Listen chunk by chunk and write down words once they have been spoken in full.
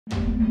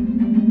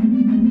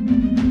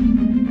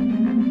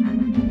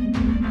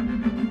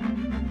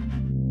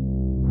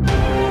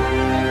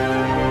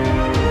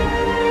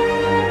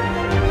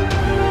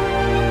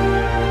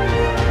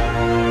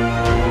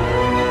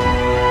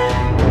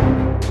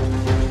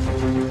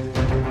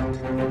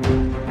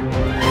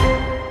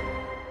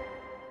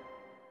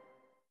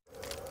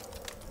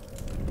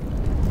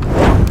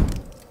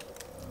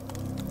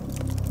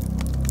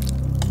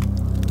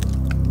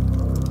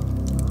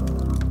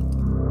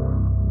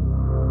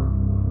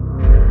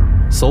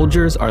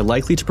Soldiers are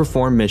likely to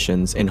perform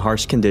missions in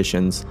harsh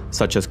conditions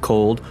such as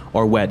cold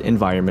or wet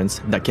environments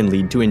that can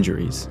lead to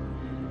injuries.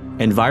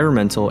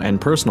 Environmental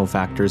and personal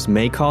factors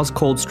may cause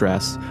cold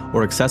stress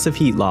or excessive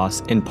heat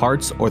loss in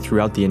parts or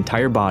throughout the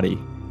entire body,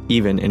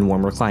 even in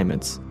warmer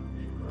climates.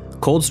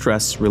 Cold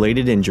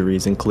stress-related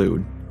injuries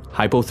include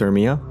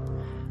hypothermia,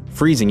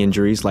 freezing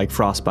injuries like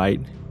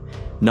frostbite,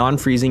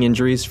 non-freezing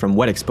injuries from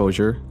wet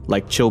exposure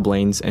like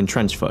chilblains and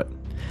trench foot.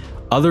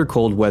 Other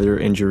cold weather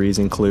injuries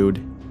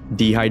include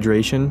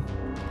dehydration,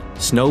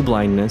 snow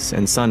blindness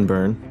and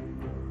sunburn,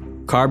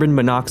 carbon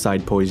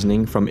monoxide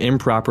poisoning from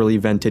improperly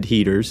vented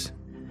heaters,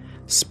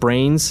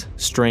 sprains,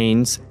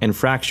 strains, and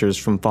fractures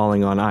from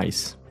falling on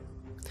ice.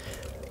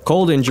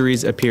 Cold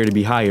injuries appear to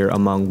be higher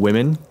among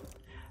women,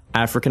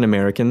 African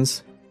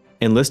Americans,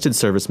 enlisted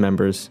service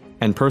members,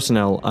 and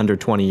personnel under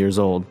 20 years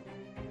old.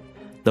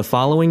 The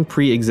following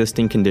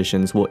pre-existing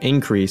conditions will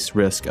increase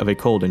risk of a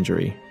cold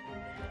injury: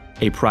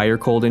 a prior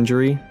cold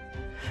injury,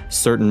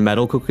 certain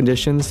medical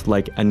conditions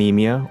like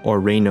anemia or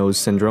Raynaud's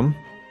syndrome,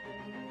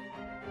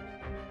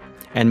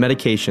 and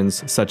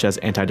medications such as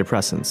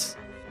antidepressants.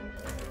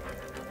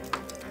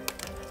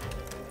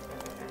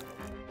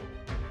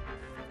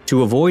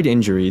 To avoid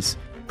injuries,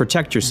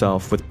 protect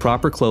yourself with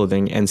proper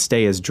clothing and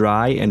stay as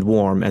dry and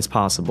warm as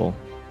possible.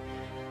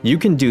 You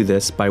can do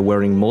this by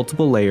wearing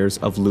multiple layers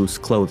of loose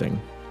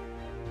clothing.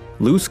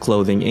 Loose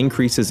clothing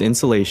increases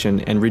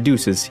insulation and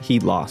reduces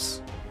heat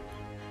loss.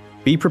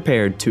 Be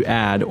prepared to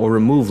add or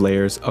remove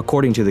layers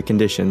according to the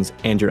conditions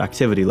and your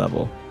activity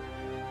level.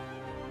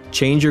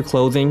 Change your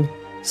clothing,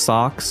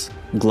 socks,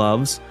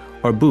 gloves,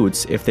 or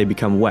boots if they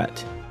become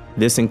wet.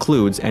 This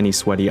includes any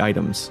sweaty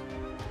items.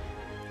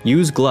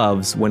 Use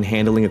gloves when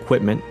handling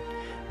equipment,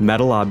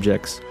 metal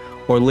objects,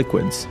 or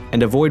liquids,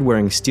 and avoid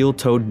wearing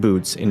steel-toed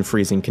boots in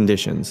freezing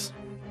conditions.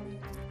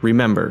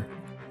 Remember,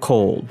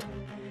 cold.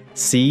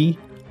 C-O-L-D.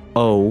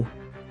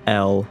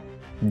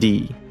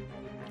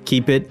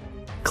 Keep it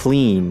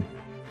clean.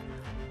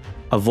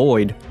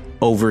 Avoid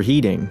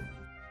overheating.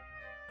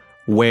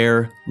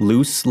 Wear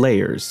loose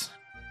layers.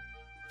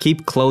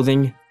 Keep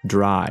clothing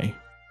dry.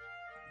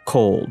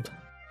 Cold.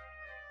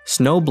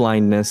 Snow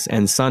blindness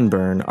and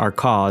sunburn are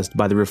caused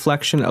by the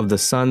reflection of the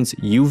sun's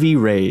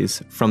UV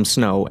rays from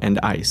snow and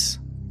ice.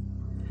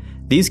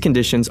 These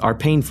conditions are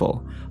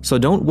painful, so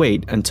don't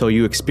wait until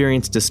you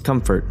experience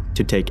discomfort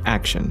to take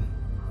action.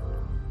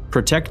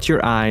 Protect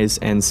your eyes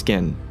and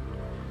skin.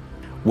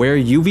 Wear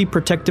UV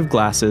protective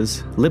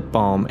glasses, lip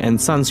balm, and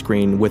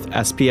sunscreen with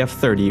SPF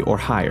 30 or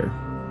higher.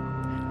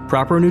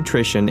 Proper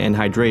nutrition and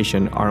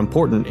hydration are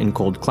important in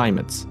cold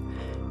climates.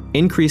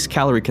 Increase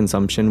calorie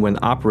consumption when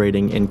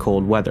operating in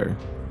cold weather.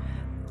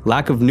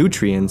 Lack of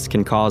nutrients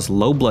can cause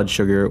low blood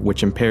sugar,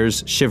 which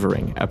impairs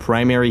shivering, a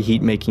primary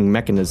heat-making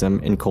mechanism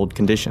in cold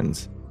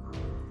conditions.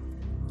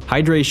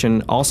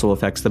 Hydration also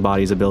affects the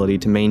body's ability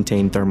to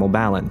maintain thermal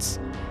balance.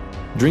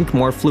 Drink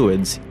more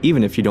fluids,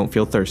 even if you don't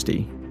feel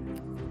thirsty.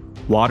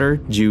 Water,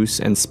 juice,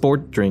 and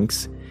sport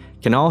drinks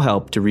can all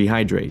help to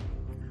rehydrate.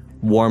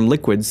 Warm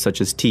liquids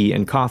such as tea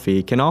and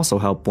coffee can also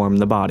help warm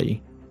the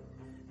body.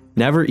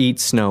 Never eat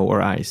snow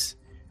or ice.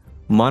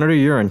 Monitor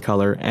urine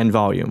color and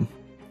volume.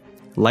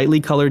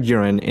 Lightly colored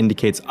urine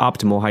indicates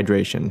optimal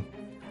hydration.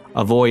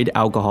 Avoid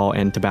alcohol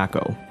and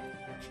tobacco.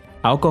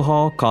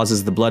 Alcohol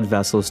causes the blood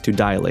vessels to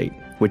dilate,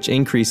 which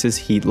increases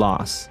heat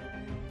loss.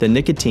 The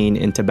nicotine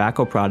in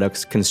tobacco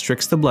products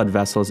constricts the blood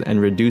vessels and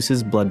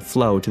reduces blood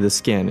flow to the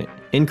skin,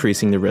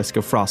 increasing the risk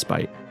of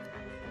frostbite.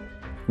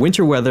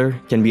 Winter weather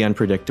can be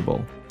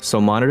unpredictable, so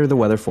monitor the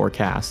weather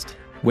forecast,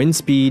 wind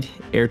speed,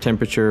 air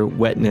temperature,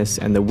 wetness,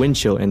 and the wind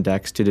chill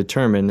index to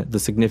determine the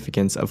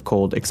significance of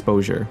cold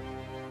exposure.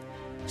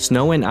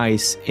 Snow and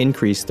ice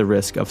increase the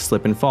risk of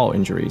slip and fall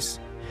injuries.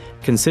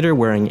 Consider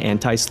wearing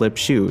anti-slip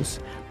shoes,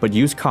 but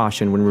use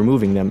caution when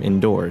removing them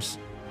indoors.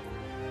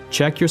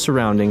 Check your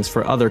surroundings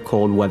for other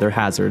cold weather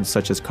hazards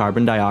such as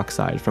carbon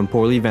dioxide from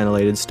poorly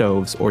ventilated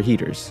stoves or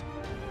heaters.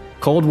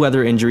 Cold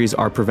weather injuries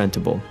are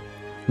preventable.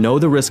 Know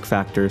the risk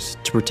factors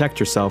to protect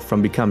yourself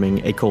from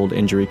becoming a cold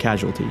injury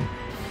casualty.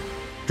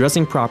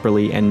 Dressing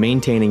properly and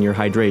maintaining your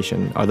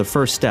hydration are the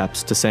first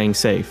steps to staying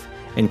safe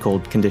in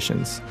cold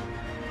conditions.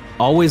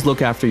 Always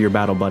look after your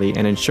battle buddy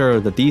and ensure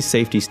that these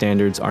safety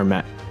standards are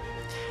met.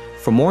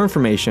 For more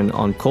information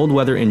on cold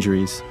weather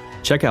injuries,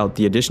 check out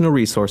the additional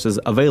resources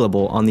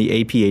available on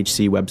the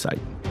APHC website.